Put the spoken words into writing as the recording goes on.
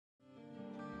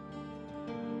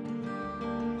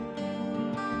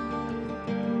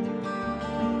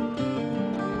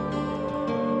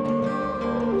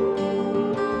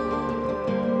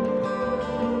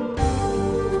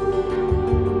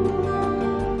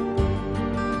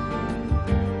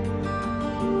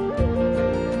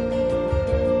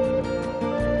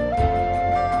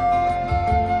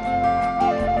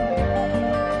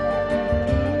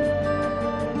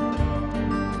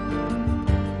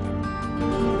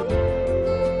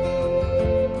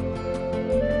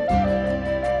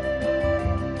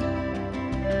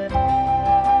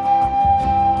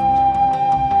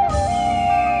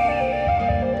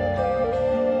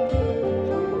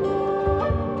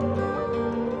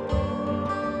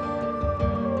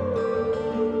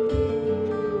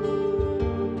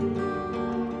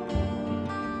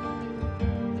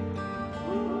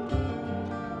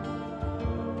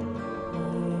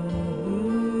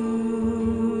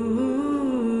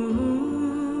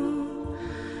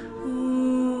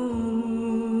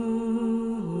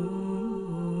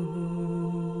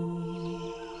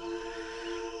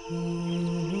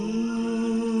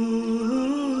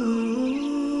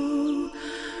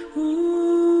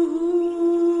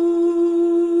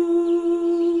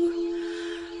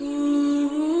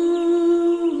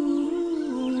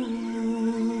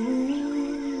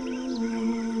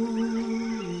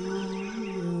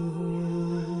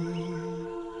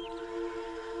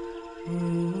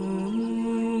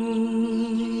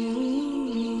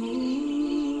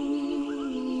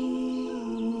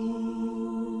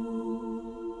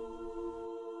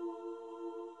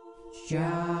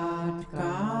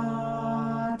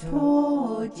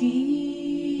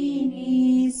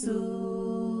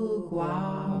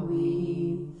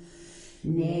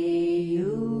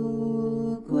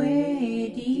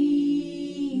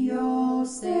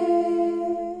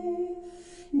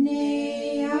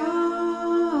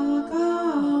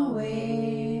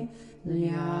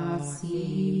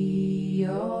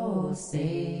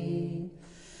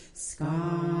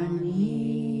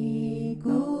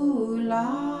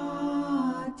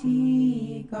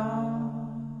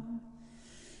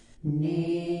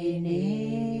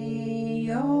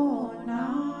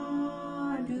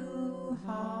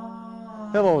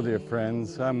Hello, dear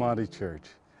friends. I'm Monty Church,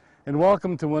 and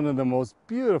welcome to one of the most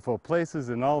beautiful places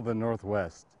in all the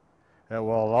Northwest, at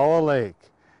Wallowa Lake,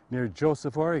 near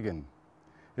Joseph, Oregon.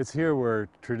 It's here where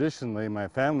traditionally my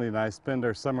family and I spend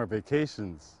our summer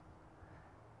vacations.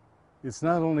 It's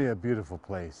not only a beautiful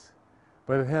place,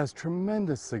 but it has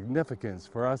tremendous significance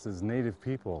for us as Native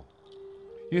people.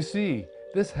 You see,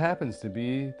 this happens to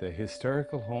be the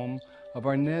historical home of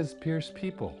our Nez Perce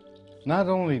people. Not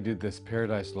only did this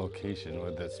paradise location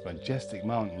with its majestic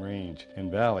mountain range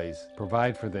and valleys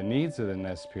provide for the needs of the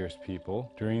Nez Perce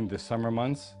people during the summer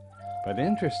months, but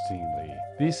interestingly,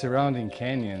 these surrounding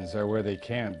canyons are where they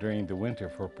camp during the winter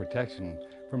for protection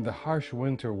from the harsh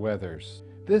winter weathers.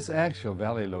 This actual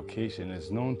valley location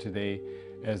is known today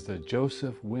as the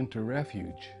Joseph Winter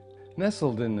Refuge.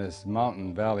 Nestled in this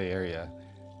mountain valley area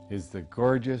is the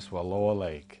gorgeous Wallowa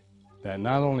Lake that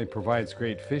not only provides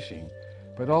great fishing,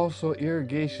 but also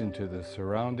irrigation to the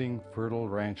surrounding fertile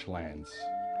ranch lands.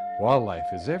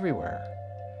 Wildlife is everywhere.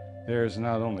 There's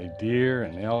not only deer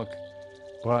and elk,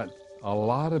 but a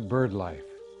lot of bird life.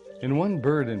 And one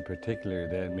bird in particular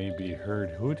that may be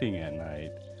heard hooting at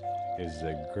night is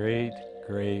the great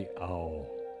gray owl.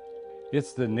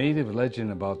 It's the native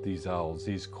legend about these owls,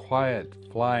 these quiet,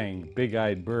 flying,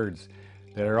 big-eyed birds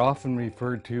that are often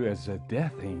referred to as the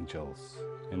death angels.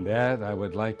 And that I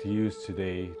would like to use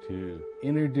today to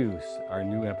introduce our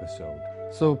new episode.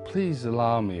 So please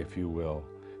allow me, if you will,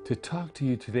 to talk to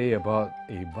you today about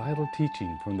a vital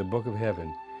teaching from the Book of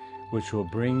Heaven, which will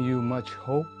bring you much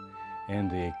hope and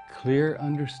a clear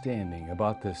understanding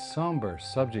about this somber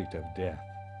subject of death.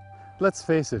 Let's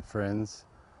face it, friends,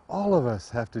 all of us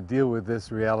have to deal with this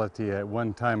reality at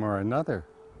one time or another.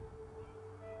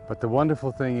 But the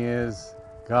wonderful thing is,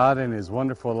 God in His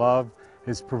wonderful love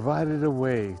has provided a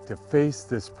way to face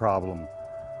this problem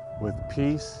with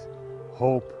peace,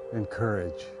 hope, and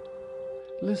courage.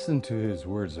 Listen to His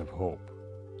words of hope.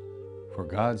 For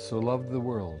God so loved the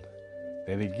world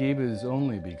that He gave His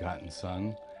only begotten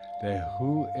Son, that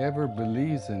whoever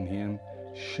believes in Him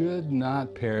should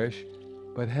not perish,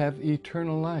 but have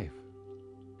eternal life.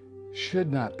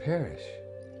 Should not perish,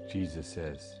 Jesus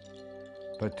says.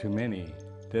 But to many,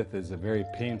 death is a very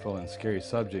painful and scary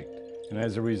subject. And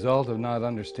as a result of not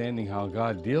understanding how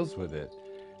God deals with it,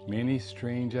 many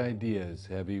strange ideas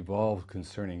have evolved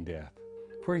concerning death.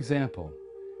 For example,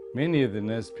 many of the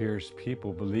Nez Perce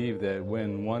people believe that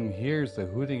when one hears the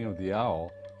hooting of the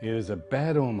owl, it is a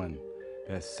bad omen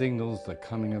that signals the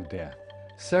coming of death.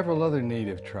 Several other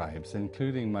native tribes,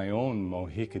 including my own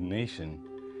Mohican nation,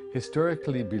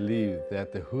 historically believed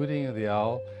that the hooting of the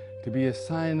owl to be a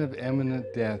sign of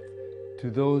imminent death to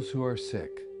those who are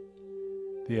sick.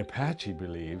 The Apache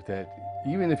believed that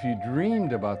even if you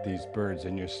dreamed about these birds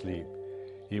in your sleep,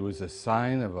 it was a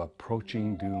sign of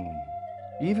approaching doom.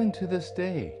 Even to this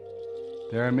day,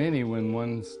 there are many when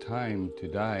one's time to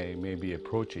die may be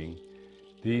approaching.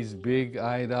 These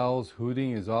big-eyed owls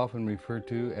hooting is often referred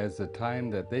to as the time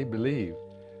that they believe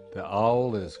the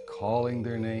owl is calling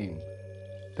their name.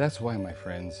 That's why, my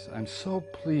friends, I'm so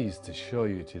pleased to show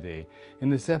you today in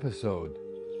this episode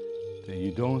that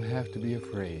you don't have to be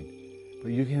afraid,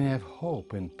 but you can have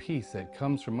hope and peace that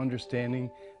comes from understanding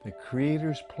the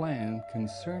Creator's plan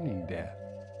concerning death.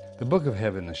 The Book of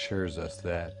Heaven assures us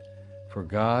that, for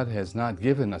God has not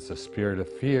given us a spirit of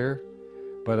fear,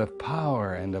 but of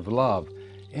power and of love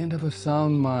and of a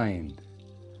sound mind.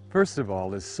 First of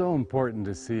all, it's so important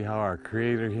to see how our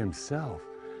Creator Himself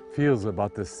feels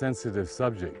about this sensitive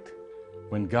subject.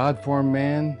 When God formed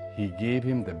man, He gave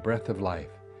him the breath of life.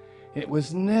 It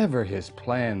was never His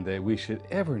plan that we should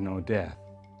ever know death.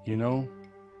 You know,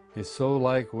 it's so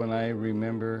like when I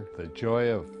remember the joy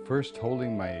of first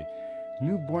holding my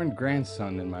newborn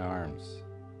grandson in my arms.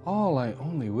 All I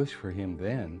only wished for him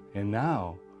then and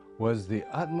now was the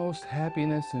utmost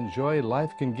happiness and joy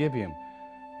life can give him,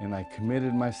 and I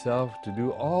committed myself to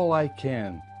do all I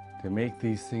can to make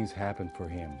these things happen for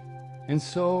him. And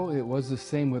so it was the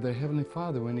same with our Heavenly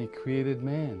Father when he created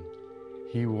man.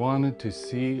 He wanted to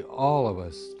see all of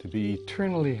us to be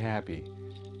eternally happy,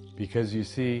 because you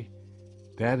see,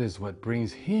 that is what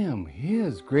brings him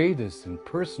his greatest and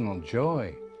personal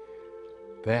joy.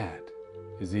 That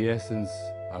is the essence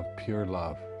of pure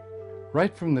love.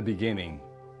 Right from the beginning,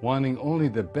 wanting only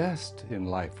the best in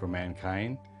life for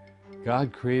mankind,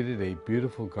 God created a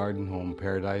beautiful garden home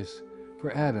paradise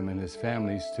for Adam and his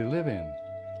families to live in.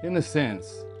 In a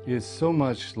sense, it is so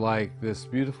much like this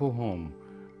beautiful home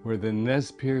where the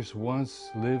Nez Perce once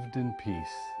lived in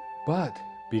peace. But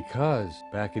because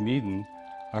back in Eden,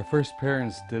 our first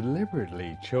parents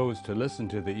deliberately chose to listen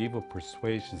to the evil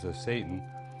persuasions of Satan,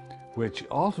 which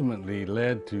ultimately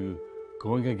led to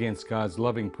going against God's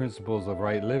loving principles of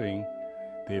right living,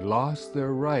 they lost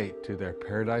their right to their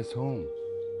paradise home.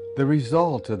 The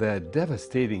result of that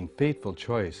devastating, fateful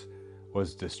choice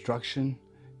was destruction,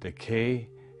 decay,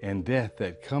 and death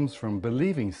that comes from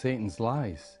believing Satan's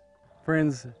lies.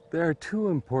 Friends, there are two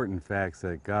important facts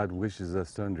that God wishes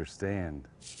us to understand.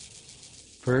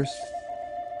 First,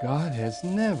 God has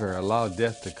never allowed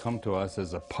death to come to us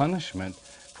as a punishment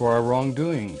for our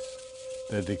wrongdoings.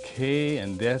 The decay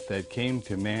and death that came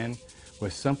to man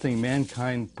was something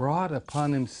mankind brought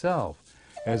upon himself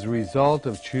as a result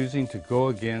of choosing to go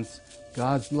against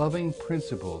God's loving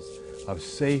principles of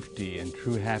safety and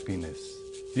true happiness.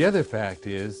 The other fact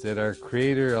is that our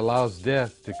Creator allows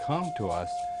death to come to us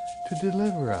to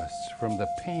deliver us from the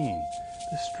pain,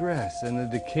 the stress, and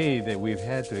the decay that we've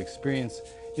had to experience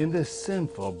in this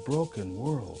sinful, broken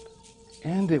world.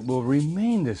 And it will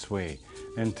remain this way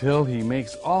until He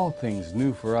makes all things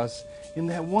new for us in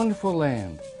that wonderful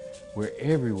land where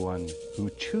everyone who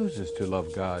chooses to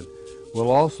love God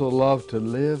will also love to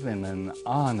live in an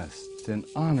honest and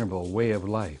honorable way of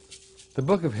life. The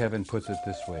Book of Heaven puts it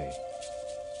this way: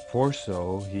 "For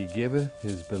so He giveth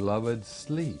His beloved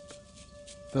sleep."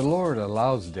 The Lord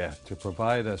allows death to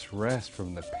provide us rest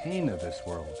from the pain of this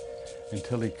world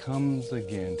until He comes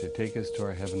again to take us to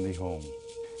our heavenly home.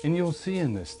 And you'll see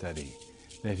in this study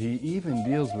that He even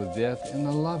deals with death in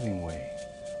a loving way.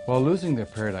 While losing their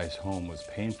paradise home was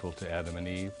painful to Adam and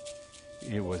Eve,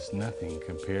 it was nothing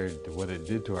compared to what it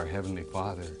did to our Heavenly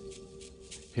Father.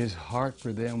 His heart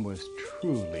for them was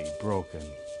truly broken.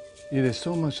 It is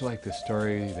so much like the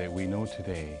story that we know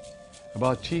today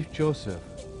about Chief Joseph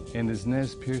and his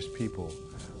Nez Perce people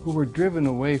who were driven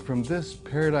away from this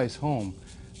paradise home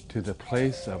to the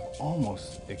place of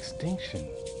almost extinction.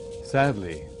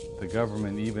 Sadly, the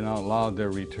government even outlawed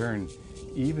their return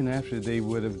even after they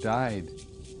would have died,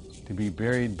 to be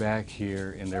buried back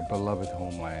here in their beloved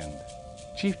homeland.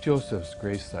 Chief Joseph's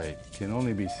gravesite can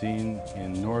only be seen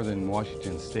in northern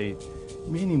Washington state,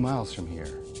 many miles from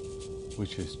here,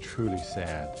 which is truly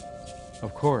sad.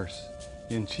 Of course,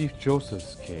 in Chief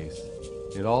Joseph's case,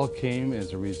 it all came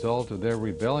as a result of their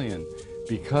rebellion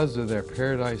because of their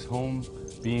paradise home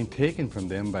being taken from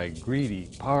them by greedy,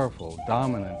 powerful,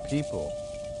 dominant people.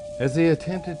 As they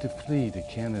attempted to flee to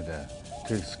Canada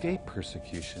to escape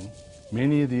persecution,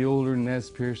 many of the older Nez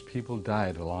Perce people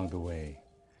died along the way.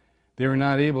 They were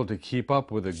not able to keep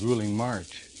up with the grueling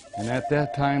march, and at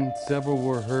that time several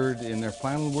were heard in their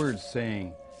final words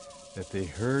saying that they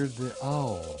heard the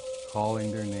owl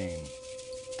calling their name.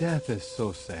 Death is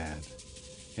so sad,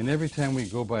 and every time we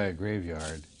go by a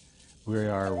graveyard, we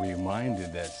are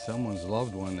reminded that someone's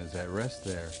loved one is at rest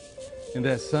there, and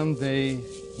that someday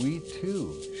we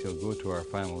too shall go to our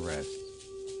final rest.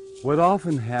 What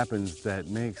often happens that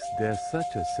makes death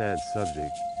such a sad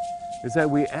subject is that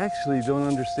we actually don't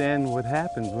understand what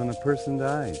happens when a person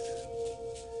dies.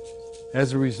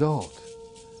 As a result,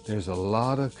 there's a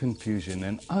lot of confusion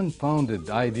and unfounded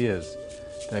ideas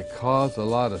that cause a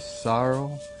lot of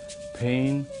sorrow,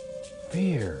 pain,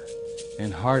 fear,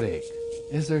 and heartache.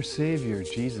 As our Savior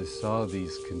Jesus saw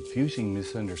these confusing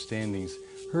misunderstandings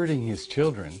hurting His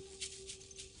children,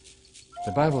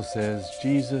 the Bible says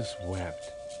Jesus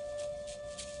wept.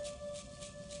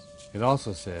 It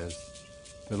also says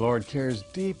the Lord cares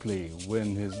deeply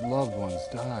when His loved ones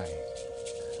die.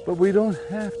 But we don't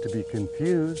have to be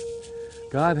confused.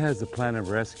 God has a plan of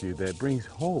rescue that brings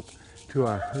hope to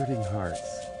our hurting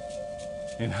hearts.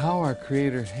 And how our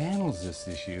Creator handles this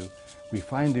issue, we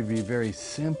find to be very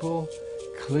simple,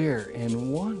 clear,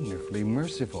 and wonderfully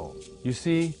merciful. You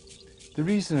see, the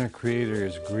reason our Creator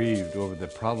is grieved over the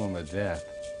problem of death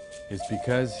is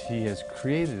because He has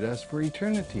created us for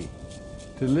eternity,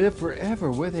 to live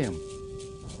forever with Him.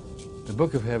 The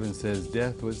Book of Heaven says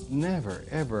death was never,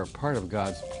 ever a part of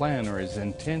God's plan or His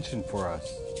intention for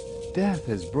us. Death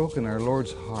has broken our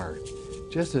Lord's heart,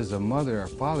 just as a mother or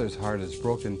father's heart is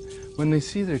broken when they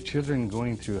see their children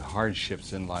going through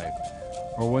hardships in life,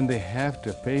 or when they have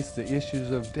to face the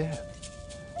issues of death.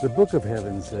 The Book of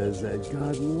Heaven says that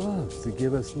God loves to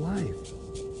give us life.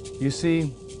 You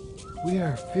see, we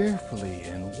are fearfully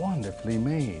and wonderfully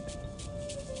made.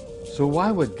 So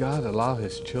why would God allow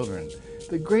His children,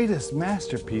 the greatest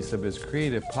masterpiece of His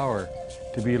creative power,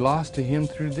 to be lost to Him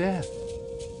through death?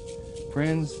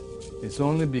 Friends, it's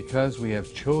only because we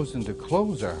have chosen to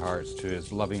close our hearts to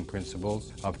His loving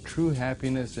principles of true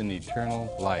happiness and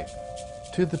eternal life,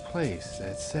 to the place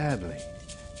that sadly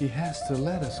He has to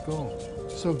let us go.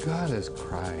 So God is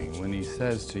crying when He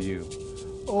says to you,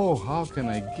 "Oh, how can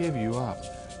I give you up?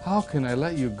 How can I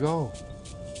let you go?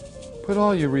 Put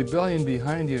all your rebellion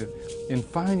behind you and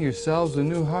find yourselves a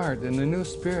new heart and a new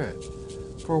spirit.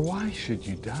 For why should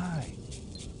you die?"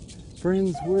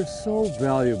 Friends, we're so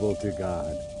valuable to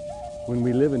God. When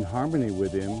we live in harmony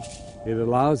with Him, it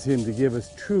allows Him to give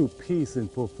us true peace and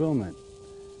fulfillment,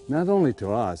 not only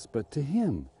to us, but to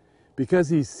Him, because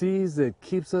He sees that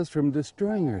keeps us from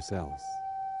destroying ourselves.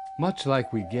 Much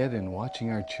like we get in watching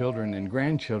our children and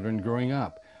grandchildren growing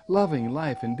up, loving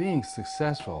life and being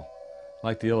successful,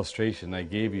 like the illustration I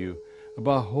gave you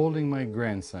about holding my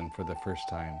grandson for the first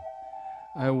time.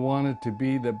 I wanted to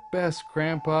be the best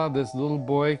grandpa this little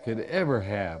boy could ever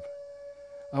have.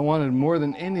 I wanted more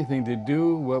than anything to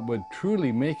do what would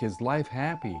truly make his life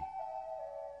happy.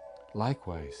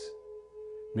 Likewise,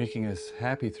 making us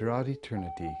happy throughout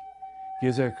eternity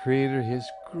gives our Creator His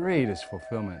greatest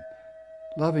fulfillment.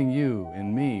 Loving you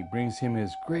and me brings Him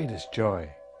His greatest joy.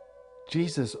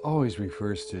 Jesus always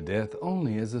refers to death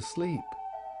only as a sleep.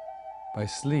 By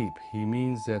sleep, He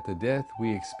means that the death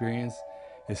we experience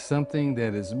is something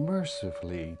that is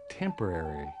mercifully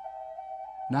temporary,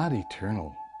 not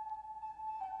eternal.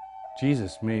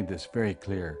 Jesus made this very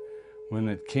clear when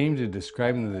it came to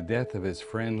describing the death of His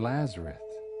friend Lazarus.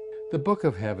 The Book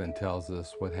of Heaven tells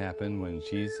us what happened when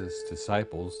Jesus'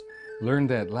 disciples learned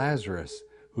that Lazarus,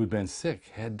 who'd been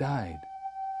sick, had died.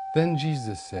 Then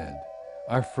Jesus said,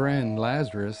 "Our friend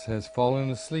Lazarus has fallen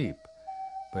asleep,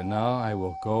 but now I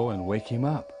will go and wake him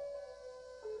up."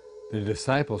 The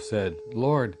disciples said,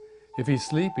 "Lord, if he's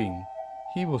sleeping,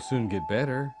 he will soon get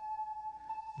better."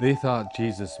 They thought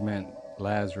Jesus meant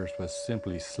Lazarus was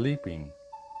simply sleeping,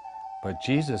 but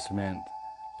Jesus meant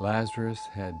Lazarus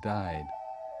had died.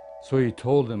 So He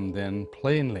told them then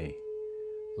plainly,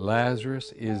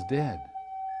 "Lazarus is dead."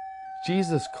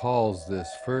 Jesus calls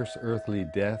this first earthly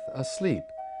death a sleep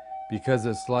because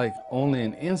it's like only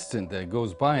an instant that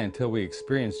goes by until we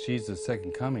experience Jesus'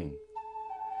 second coming.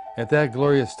 At that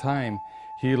glorious time,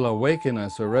 He'll awaken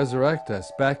us or resurrect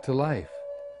us back to life.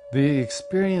 The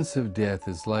experience of death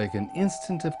is like an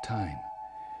instant of time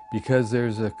because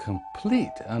there's a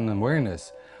complete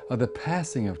unawareness of the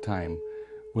passing of time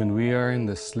when we are in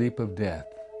the sleep of death.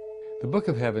 The Book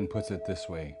of Heaven puts it this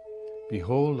way,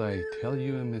 "Behold, I tell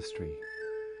you a mystery.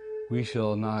 We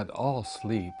shall not all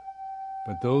sleep,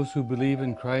 but those who believe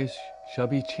in Christ shall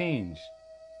be changed.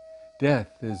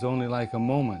 Death is only like a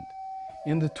moment,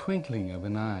 in the twinkling of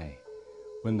an eye.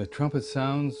 When the trumpet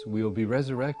sounds, we will be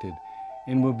resurrected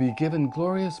and will be given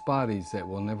glorious bodies that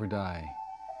will never die.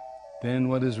 Then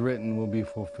what is written will be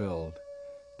fulfilled.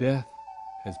 Death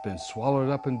has been swallowed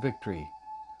up in victory.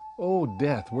 O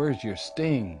death, where's your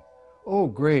sting? O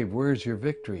grave, where's your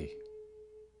victory?"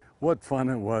 What fun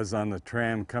it was on the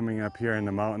tram coming up here in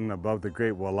the mountain above the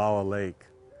great Wallowa Lake.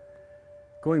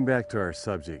 Going back to our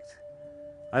subject,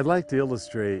 I'd like to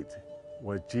illustrate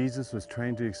what Jesus was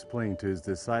trying to explain to His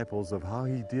disciples of how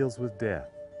He deals with death.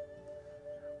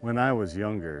 When I was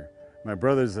younger, my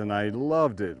brothers and I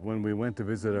loved it when we went to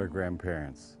visit our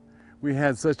grandparents. We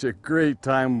had such a great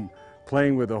time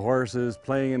playing with the horses,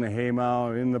 playing in the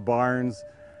haymow, in the barns,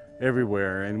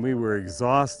 everywhere, and we were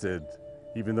exhausted,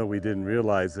 even though we didn't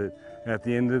realize it, at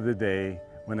the end of the day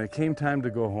when it came time to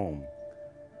go home.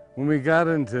 When we got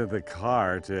into the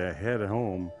car to head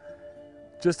home,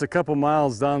 just a couple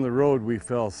miles down the road, we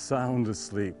fell sound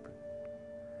asleep.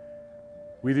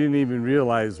 We didn't even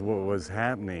realize what was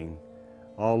happening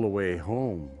all the way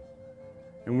home.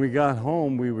 And when we got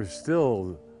home, we were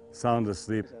still sound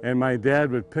asleep. And my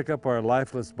dad would pick up our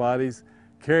lifeless bodies,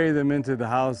 carry them into the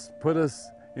house, put us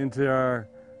into our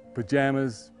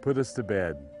pajamas, put us to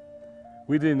bed.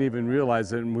 We didn't even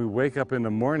realize it, and we wake up in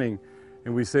the morning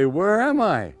and we say, "Where am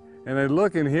I?" And I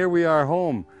look, and here we are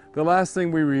home. The last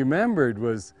thing we remembered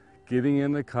was getting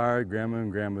in the car at Grandma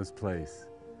and Grandma's place.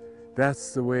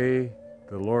 That's the way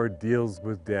the Lord deals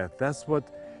with death. That's what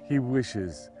He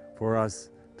wishes for us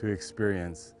to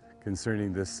experience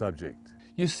concerning this subject.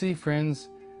 You see, friends,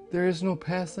 There is no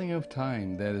passing of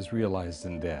time that is realized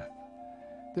in death.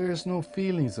 There is no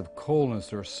feelings of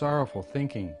coldness or sorrowful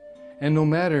thinking. And no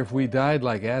matter if we died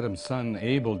like Adam's son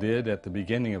Abel did at the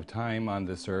beginning of time on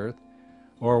this earth,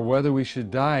 or whether we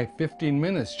should die 15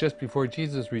 minutes just before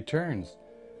Jesus returns,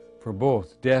 for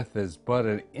both death is but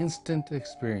an instant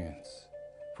experience.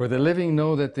 For the living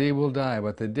know that they will die,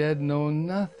 but the dead know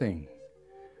nothing.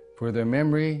 For their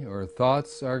memory or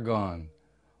thoughts are gone.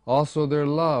 Also their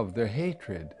love, their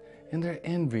hatred, and their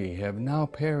envy have now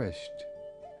perished.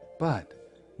 But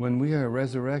when we are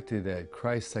resurrected at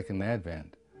Christ's second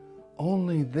advent,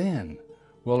 only then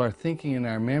will our thinking and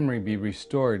our memory be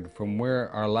restored from where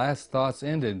our last thoughts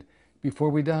ended before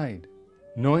we died.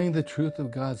 Knowing the truth of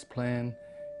God's plan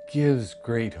gives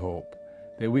great hope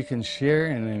that we can share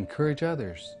and encourage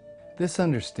others. This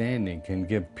understanding can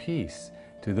give peace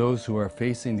to those who are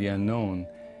facing the unknown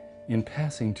in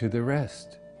passing to the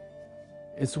rest.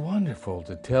 It's wonderful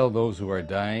to tell those who are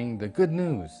dying the good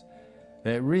news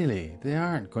that really they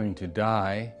aren't going to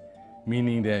die,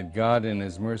 meaning that God in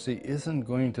His mercy isn't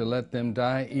going to let them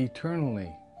die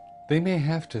eternally. They may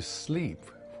have to sleep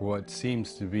for what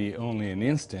seems to be only an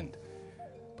instant,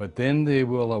 but then they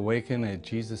will awaken at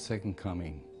Jesus' second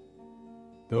coming.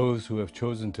 Those who have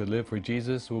chosen to live for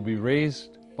Jesus will be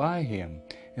raised by Him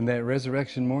in that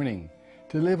resurrection morning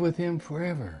to live with Him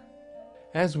forever.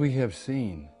 As we have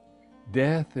seen,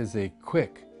 death is a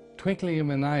quick, twinkling of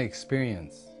an eye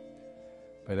experience.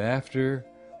 But after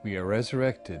we are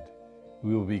resurrected,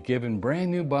 we will be given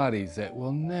brand new bodies that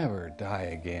will never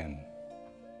die again.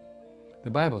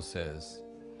 The Bible says,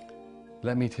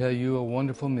 "Let me tell you a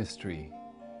wonderful mystery.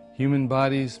 Human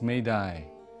bodies may die,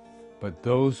 but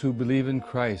those who believe in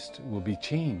Christ will be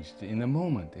changed in a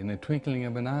moment, in a twinkling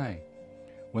of an eye.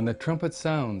 When the trumpet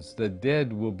sounds, the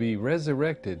dead will be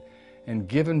resurrected and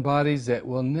given bodies that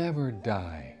will never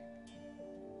die."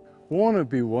 Won't it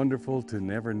be wonderful to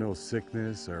never know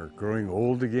sickness or growing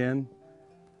old again?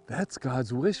 That's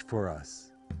God's wish for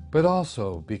us. But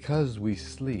also, because we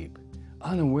sleep,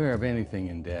 unaware of anything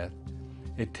in death,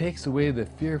 it takes away the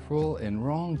fearful and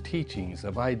wrong teachings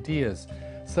of ideas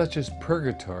such as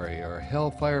purgatory or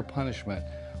hellfire punishment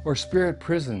or spirit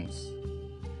prisons.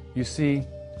 You see,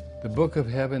 the Book of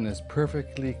Heaven is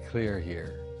perfectly clear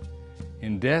here.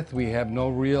 In death we have no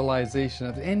realization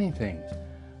of anything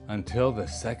until the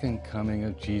second coming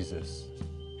of Jesus.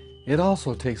 It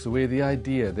also takes away the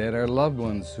idea that our loved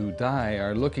ones who die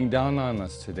are looking down on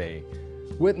us today,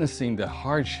 witnessing the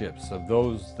hardships of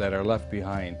those that are left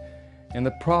behind and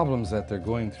the problems that they're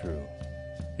going through.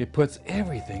 It puts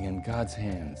everything in God's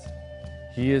hands.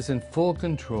 He is in full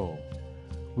control.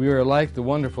 We are like the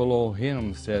wonderful old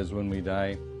hymn says when we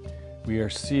die, we are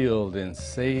sealed and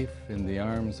safe in the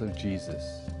arms of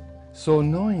Jesus. So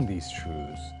knowing these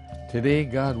truths, today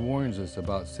God warns us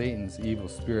about Satan's evil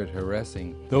spirit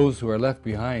harassing those who are left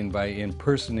behind by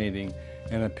impersonating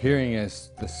and appearing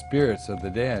as the spirits of the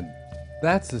dead.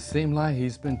 That's the same lie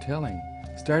he's been telling,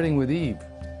 starting with Eve,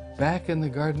 back in the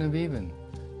Garden of Eden.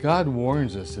 God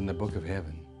warns us in the Book of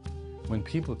Heaven. When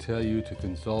people tell you to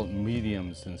consult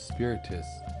mediums and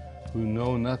spiritists who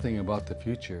know nothing about the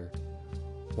future,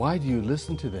 why do you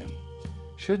listen to them?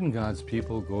 Shouldn't God's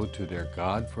people go to their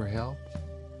God for help?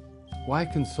 Why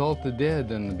consult the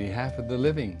dead on behalf of the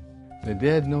living? The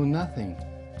dead know nothing.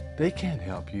 They can't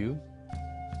help you.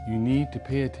 You need to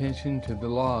pay attention to the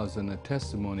laws and the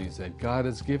testimonies that God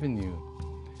has given you.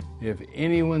 If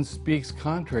anyone speaks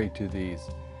contrary to these,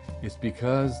 it's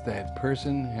because that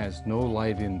person has no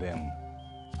light in them.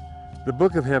 The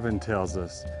Book of Heaven tells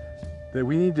us that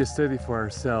we need to study for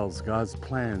ourselves God's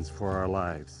plans for our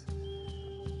lives.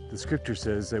 The Scripture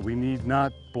says that we need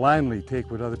not blindly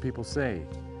take what other people say,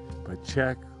 but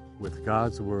check with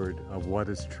God's Word of what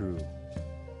is true.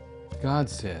 God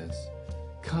says,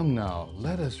 "Come now,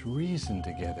 let us reason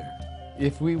together."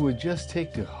 If we would just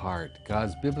take to heart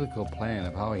God's biblical plan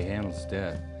of how He handles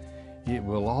death, it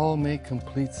will all make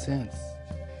complete sense.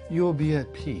 You will be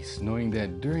at peace knowing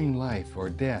that during life or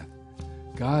death,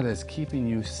 God is keeping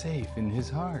you safe in His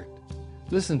heart.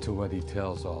 Listen to what He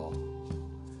tells all.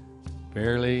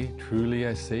 "Verily, truly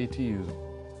I say to you,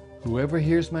 whoever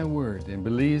hears my word and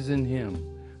believes in Him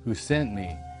who sent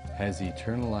me has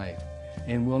eternal life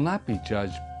and will not be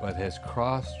judged, but has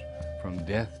crossed from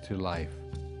death to life."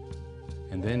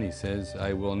 And then He says,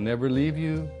 "I will never leave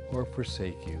you or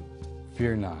forsake you.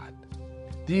 Fear not."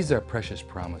 These are precious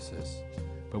promises,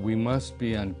 but we must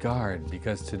be on guard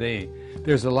because today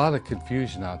there's a lot of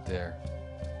confusion out there.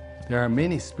 There are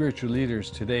many spiritual leaders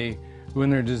today who, in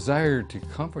their desire to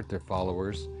comfort their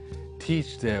followers,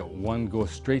 teach that one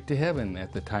goes straight to heaven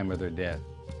at the time of their death.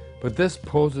 But this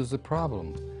poses a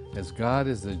problem as God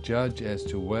is the judge as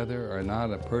to whether or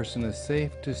not a person is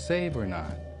safe to save or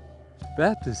not.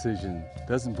 That decision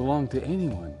doesn't belong to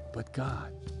anyone but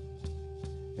God.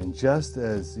 And just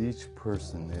as each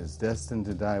person is destined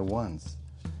to die once,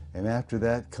 and after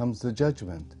that comes the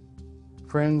judgment.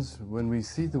 Friends, when we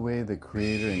see the way the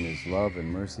Creator in His love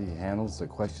and mercy handles the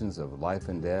questions of life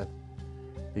and death,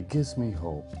 it gives me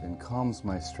hope and calms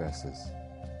my stresses.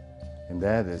 And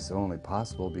that is only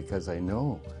possible because I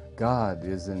know God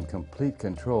is in complete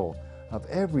control of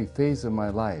every phase of my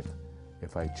life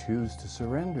if I choose to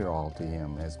surrender all to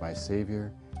Him as my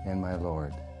Savior and my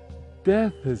Lord.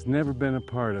 Death has never been a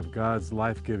part of God's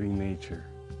life-giving nature.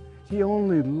 He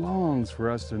only longs for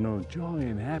us to know joy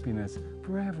and happiness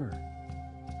forever.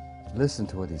 Listen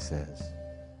to what He says.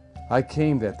 I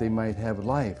came that they might have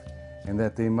life and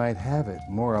that they might have it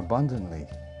more abundantly.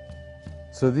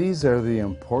 So these are the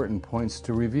important points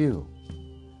to review.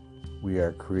 We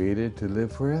are created to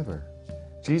live forever.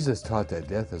 Jesus taught that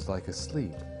death is like a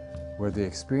sleep, where the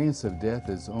experience of death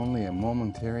is only a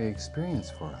momentary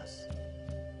experience for us.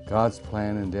 God's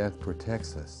plan in death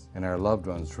protects us and our loved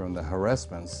ones from the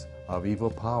harassments of evil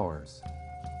powers.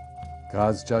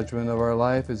 God's judgment of our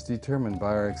life is determined by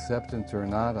our acceptance or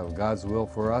not of God's will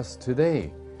for us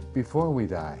today, before we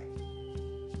die.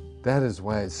 That is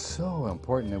why it's so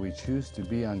important that we choose to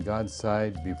be on God's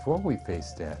side before we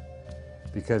face death,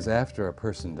 because after a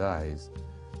person dies,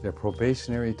 their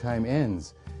probationary time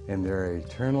ends and their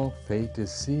eternal fate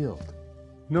is sealed.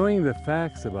 Knowing the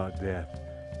facts about death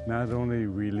not only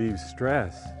relieves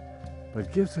stress,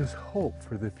 but gives us hope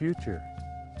for the future.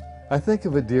 I think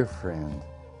of a dear friend,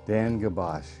 Dan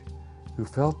Gabosh, who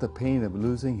felt the pain of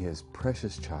losing his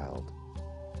precious child.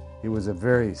 It was a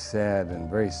very sad and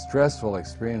very stressful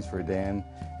experience for Dan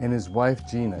and his wife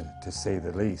Gina, to say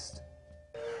the least.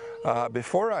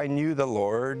 Before I knew the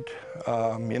Lord,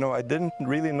 I didn't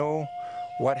really know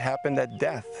what happened at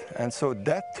death. And so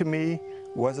death to me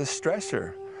was a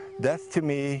stressor. Death to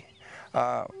me,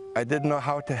 I didn't know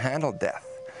how to handle death.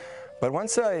 But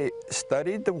once I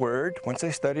studied the Word, once I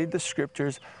studied the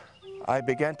Scriptures, I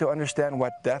began to understand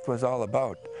what death was all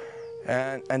about.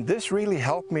 And this really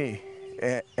helped me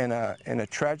in a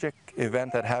tragic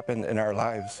event that happened in our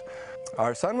lives.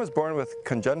 Our son was born with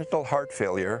congenital heart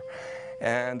failure,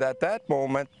 and at that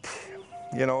moment,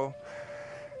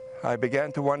 I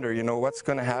began to wonder, what's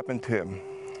going to happen to him.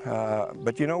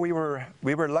 But we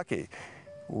were lucky.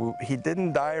 He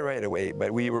didn't die right away,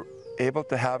 but we were able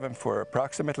to have him for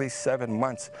approximately 7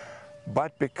 months.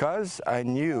 But because I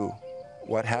knew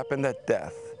what happened at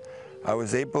death, I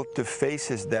was able to face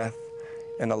his death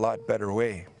in a lot better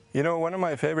way. One of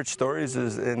my favorite stories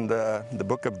is in the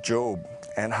book of Job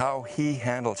and how he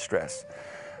handled stress.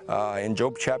 In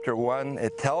Job chapter 1,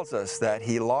 it tells us that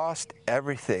he lost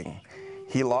everything.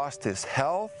 He lost his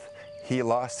health, he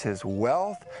lost his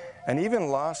wealth, and even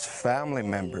lost family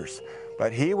members.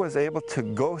 But he was able to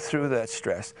go through that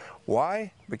stress.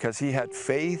 Why? Because he had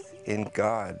faith in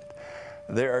God.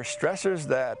 There are stressors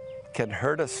that can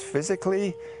hurt us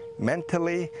physically,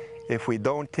 mentally, if we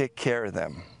don't take care of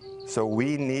them. So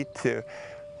we need to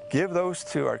give those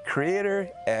to our Creator,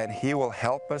 and He will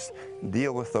help us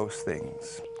deal with those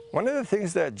things. One of the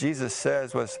things that Jesus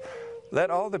says was, "Let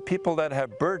all the people that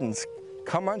have burdens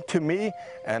come unto me,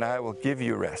 and I will give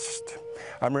you rest."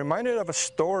 I'm reminded of a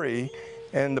story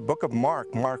in the book of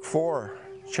Mark, Mark 4,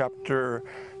 chapter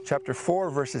 4,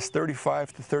 verses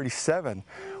 35 to 37,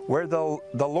 where the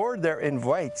Lord there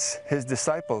invites His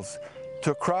disciples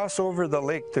to cross over the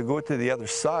lake to go to the other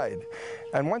side.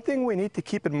 And one thing we need to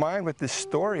keep in mind with this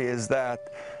story is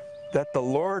that the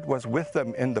Lord was with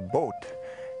them in the boat.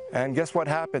 And guess what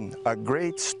happened? A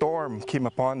great storm came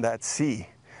upon that sea.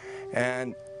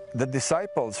 And the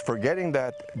disciples, forgetting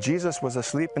that Jesus was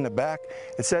asleep in the back,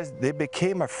 it says they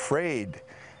became afraid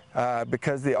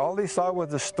because all they saw was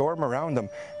the storm around them.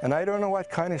 And I don't know what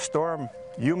kind of storm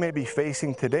you may be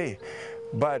facing today,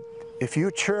 but if you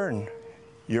turn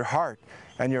your heart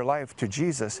and your life to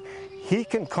Jesus, He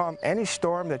can calm any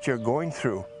storm that you're going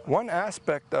through. One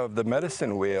aspect of the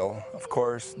medicine wheel, of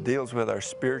course, deals with our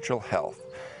spiritual health.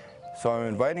 So I'm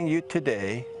inviting you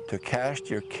today to cast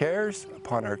your cares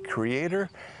upon our Creator,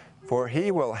 for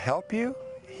He will help you,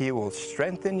 He will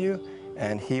strengthen you,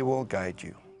 and He will guide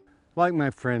you. Like my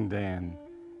friend Dan,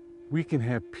 we can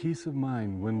have peace of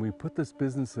mind when we put this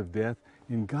business of death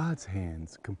in God's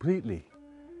hands completely.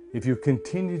 If you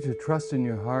continue to trust in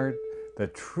your heart the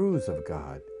truths of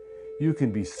God, you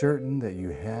can be certain that you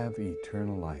have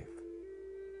eternal life.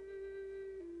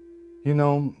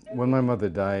 When my mother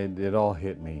died, it all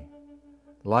hit me.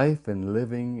 Life and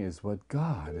living is what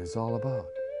God is all about.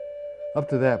 Up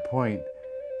to that point,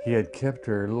 He had kept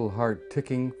her little heart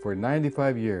ticking for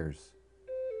 95 years.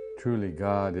 Truly,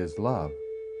 God is love.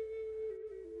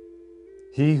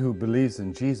 He who believes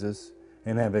in Jesus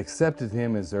and have accepted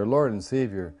him as their Lord and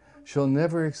Savior shall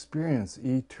never experience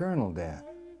eternal death.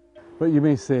 But you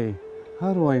may say,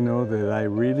 how do I know that I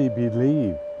really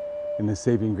believe in the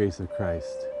saving grace of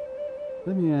Christ?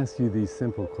 Let me ask you these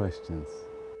simple questions.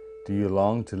 Do you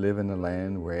long to live in a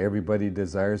land where everybody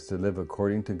desires to live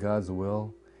according to God's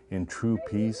will, in true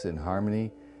peace and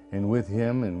harmony, and with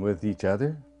Him and with each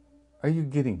other? Are you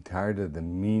getting tired of the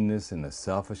meanness and the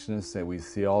selfishness that we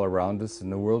see all around us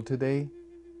in the world today?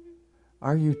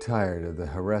 Are you tired of the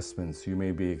harassments you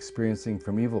may be experiencing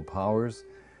from evil powers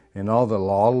and all the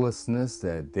lawlessness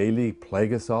that daily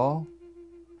plague us all?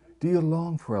 Do you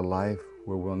long for a life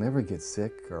where we'll never get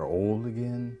sick or old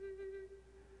again?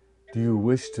 Do you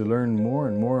wish to learn more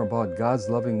and more about God's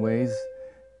loving ways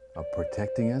of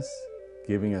protecting us,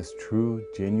 giving us true,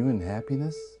 genuine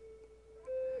happiness?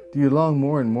 Do you long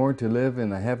more and more to live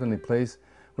in a heavenly place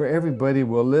where everybody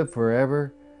will live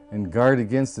forever and guard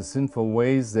against the sinful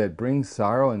ways that bring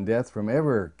sorrow and death from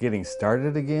ever getting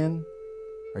started again?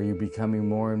 Are you becoming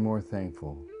more and more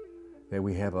thankful that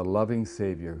we have a loving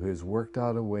Savior who has worked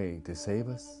out a way to save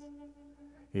us?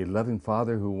 A loving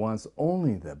Father who wants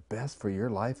only the best for your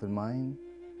life and mine?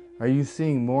 Are you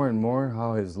seeing more and more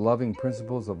how His loving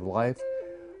principles of life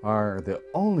are the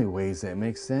only ways that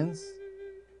make sense?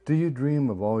 Do you dream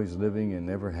of always living and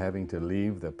never having to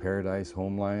leave the paradise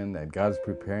homeland that God is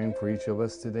preparing for each of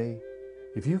us today?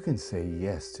 If you can say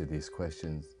yes to these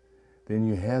questions, then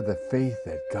you have the faith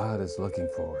that God is looking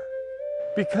for.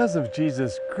 Because of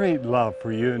Jesus' great love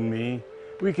for you and me,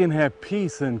 we can have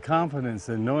peace and confidence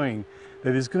in knowing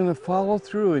that He's going to follow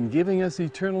through in giving us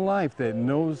eternal life that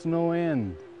knows no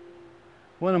end.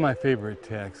 One of my favorite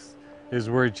texts is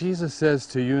where Jesus says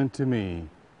to you and to me,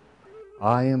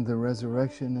 I am the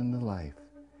resurrection and the life.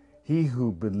 He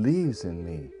who believes in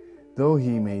me, though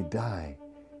he may die,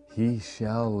 he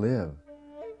shall live.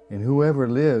 And whoever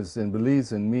lives and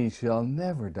believes in me shall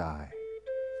never die.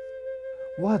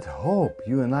 What hope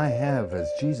you and I have as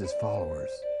Jesus followers.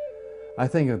 I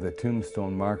think of the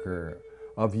tombstone marker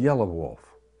of Yellow Wolf,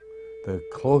 the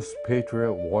close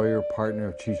patriot warrior partner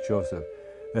of Chief Joseph,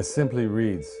 that simply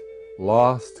reads,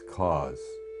 Lost Cause.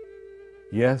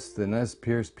 Yes, the Nez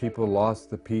Perce people lost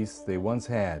the peace they once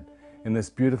had in this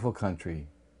beautiful country.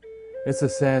 It's a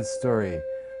sad story,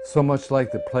 so much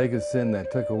like the plague of sin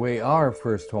that took away our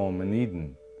first home in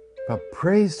Eden. But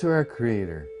praise to our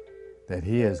Creator that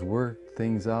He has worked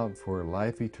things out for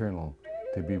life eternal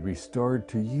to be restored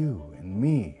to you and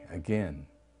me again.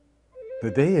 The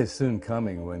day is soon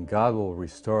coming when God will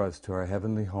restore us to our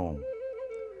heavenly home,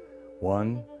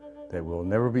 one that we'll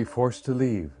never be forced to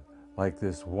leave, like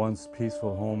this once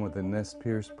peaceful home of the Nez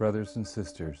Perce brothers and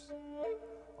sisters.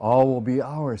 All will be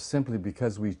ours simply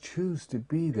because we choose to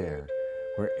be there,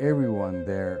 where everyone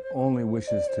there only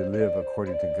wishes to live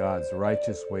according to God's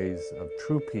righteous ways of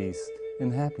true peace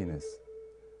and happiness.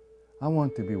 I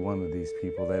want to be one of these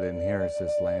people that inherits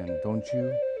this land, don't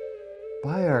you?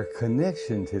 By our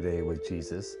connection today with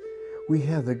Jesus, we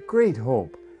have the great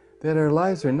hope that our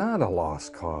lives are not a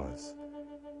lost cause.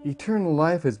 Eternal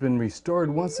life has been restored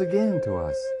once again to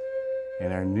us,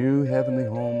 and our new heavenly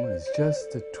home is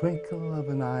just a twinkle of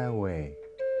an eye away.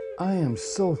 I am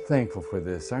so thankful for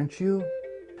this, aren't you?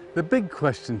 The big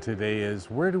question today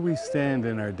is, where do we stand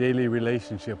in our daily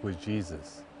relationship with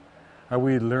Jesus? Are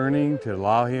we learning to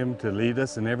allow Him to lead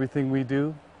us in everything we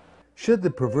do? Should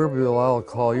the proverbial owl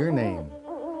call your name,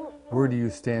 where do you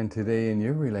stand today in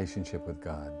your relationship with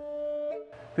God?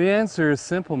 The answer is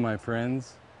simple, my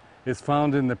friends. It's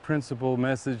found in the principal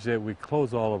message that we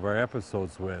close all of our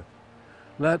episodes with.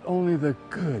 Let only the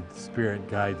good Spirit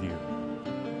guide you.